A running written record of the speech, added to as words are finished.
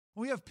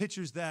We have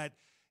pitchers that,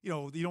 you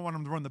don't want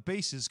him to run the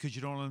bases because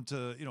you don't want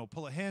him to,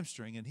 pull a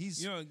hamstring. And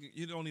he's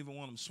you don't even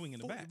want him swinging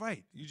the bat.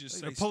 Right. You just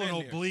say, they're pulling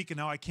stand oblique, and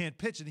now I can't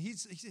pitch. And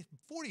he's hit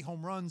 40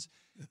 home runs,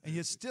 and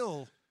yet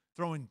still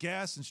throwing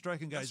gas and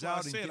striking guys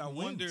That's why out. I said, and I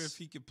wonder wins. if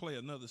he could play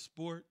another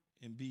sport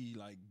and be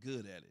like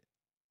good at it.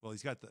 Well,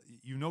 he's got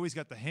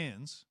the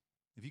hands.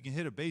 If you can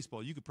hit a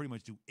baseball, you could pretty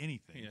much do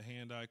anything. Yeah,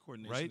 hand-eye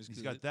coordination right? is He's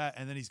good. got that,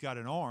 and then he's got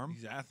an arm.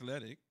 He's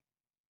athletic.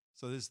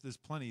 So there's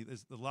plenty.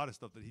 There's a lot of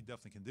stuff that he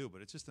definitely can do.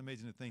 But it's just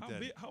amazing to think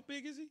How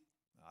big is he?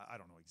 I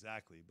don't know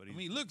exactly, but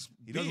he looks.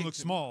 He doesn't look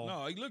small.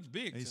 No, he looks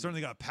big. And he's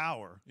certainly got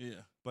power. Yeah.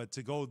 But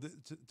to go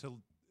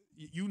to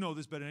you know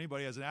this better than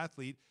anybody as an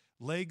athlete.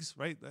 Legs,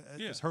 right?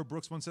 Yeah. As Herb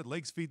Brooks once said,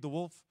 legs feed the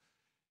wolf.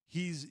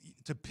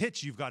 To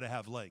pitch, you've got to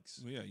have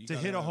legs. Yeah. To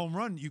hit a home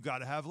run, you got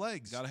to have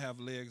legs. Got to have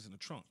legs and a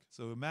trunk.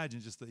 So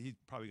imagine just that he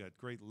probably got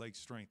great leg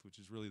strength, which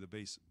is really the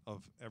base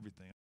of everything.